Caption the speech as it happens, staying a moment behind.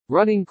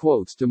Running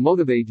quotes to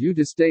motivate you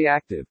to stay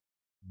active.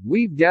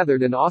 We've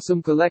gathered an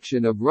awesome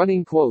collection of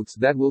running quotes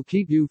that will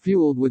keep you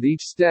fueled with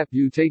each step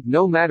you take,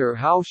 no matter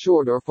how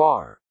short or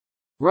far.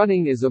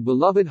 Running is a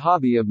beloved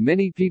hobby of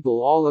many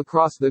people all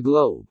across the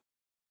globe.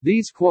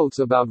 These quotes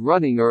about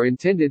running are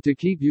intended to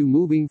keep you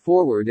moving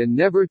forward and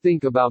never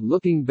think about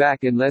looking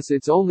back unless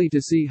it's only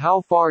to see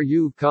how far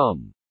you've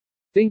come.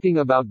 Thinking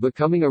about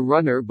becoming a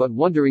runner but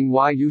wondering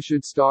why you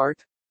should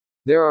start?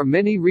 There are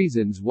many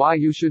reasons why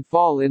you should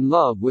fall in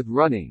love with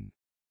running.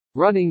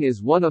 Running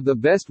is one of the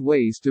best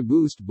ways to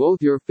boost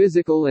both your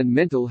physical and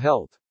mental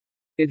health.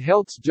 It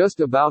helps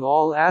just about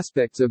all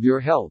aspects of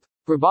your health,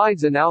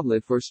 provides an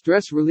outlet for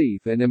stress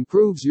relief, and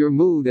improves your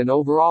mood and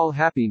overall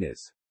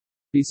happiness.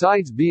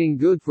 Besides being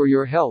good for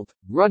your health,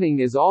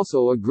 running is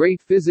also a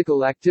great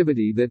physical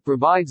activity that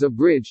provides a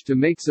bridge to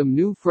make some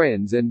new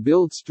friends and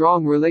build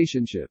strong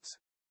relationships.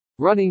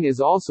 Running is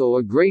also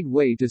a great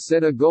way to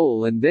set a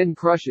goal and then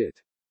crush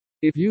it.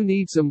 If you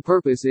need some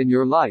purpose in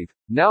your life,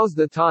 now's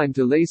the time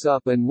to lace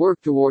up and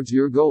work towards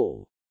your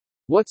goal.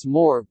 What's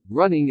more,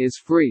 running is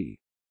free.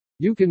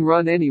 You can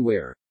run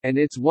anywhere, and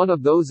it's one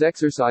of those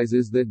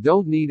exercises that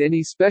don't need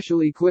any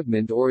special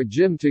equipment or a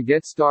gym to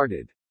get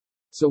started.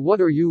 So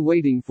what are you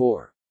waiting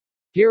for?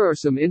 Here are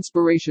some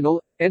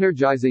inspirational,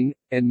 energizing,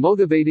 and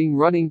motivating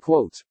running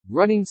quotes,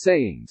 running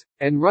sayings,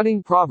 and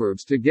running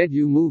proverbs to get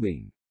you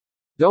moving.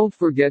 Don't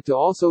forget to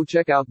also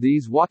check out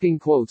these walking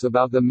quotes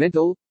about the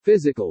mental,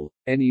 physical,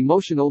 and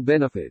emotional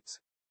benefits.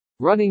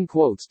 Running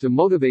quotes to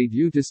motivate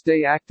you to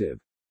stay active.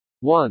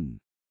 1.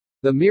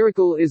 The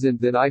miracle isn't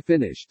that I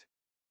finished.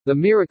 The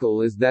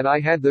miracle is that I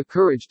had the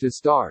courage to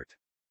start.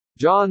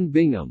 John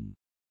Bingham.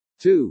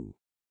 2.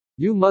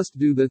 You must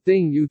do the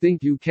thing you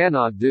think you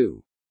cannot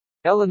do.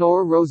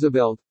 Eleanor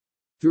Roosevelt.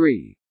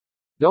 3.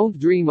 Don't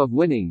dream of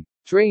winning,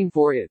 train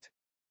for it.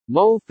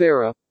 Mo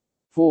Farah.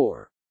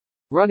 4.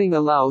 Running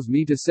allows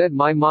me to set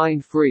my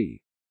mind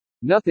free.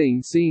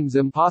 Nothing seems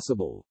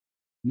impossible.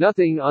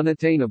 Nothing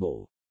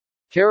unattainable.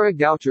 Kara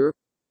Goucher.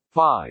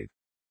 5.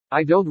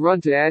 I don't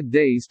run to add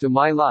days to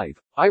my life,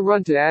 I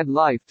run to add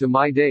life to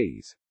my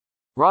days.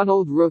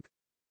 Ronald Rook.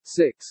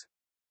 6.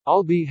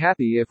 I'll be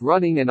happy if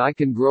running and I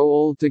can grow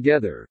old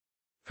together.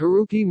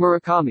 Haruki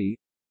Murakami.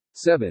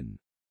 7.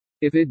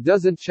 If it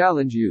doesn't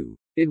challenge you,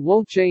 it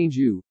won't change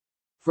you.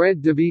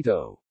 Fred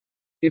DeVito.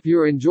 If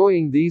you're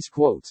enjoying these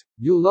quotes,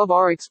 you'll love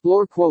our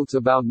Explore quotes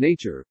about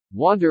nature,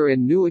 wonder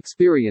and new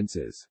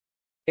experiences.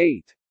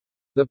 8.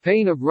 The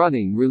pain of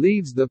running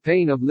relieves the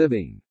pain of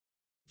living.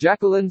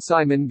 Jacqueline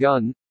Simon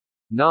Gunn.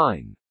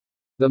 9.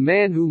 The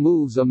man who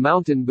moves a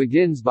mountain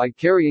begins by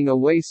carrying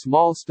away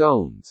small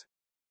stones.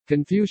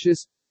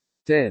 Confucius.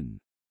 10.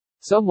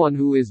 Someone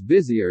who is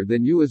busier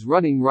than you is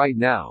running right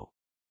now.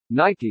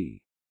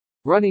 Nike.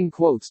 Running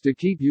quotes to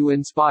keep you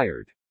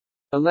inspired.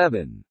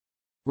 11.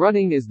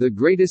 Running is the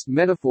greatest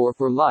metaphor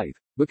for life,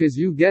 because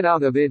you get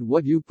out of it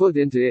what you put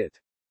into it.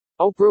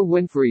 Oprah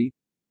Winfrey.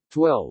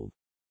 12.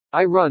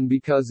 I run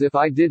because if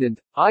I didn't,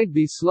 I'd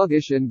be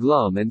sluggish and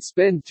glum and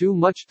spend too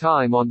much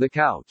time on the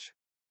couch.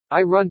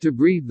 I run to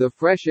breathe the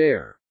fresh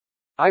air.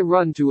 I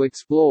run to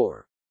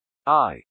explore. I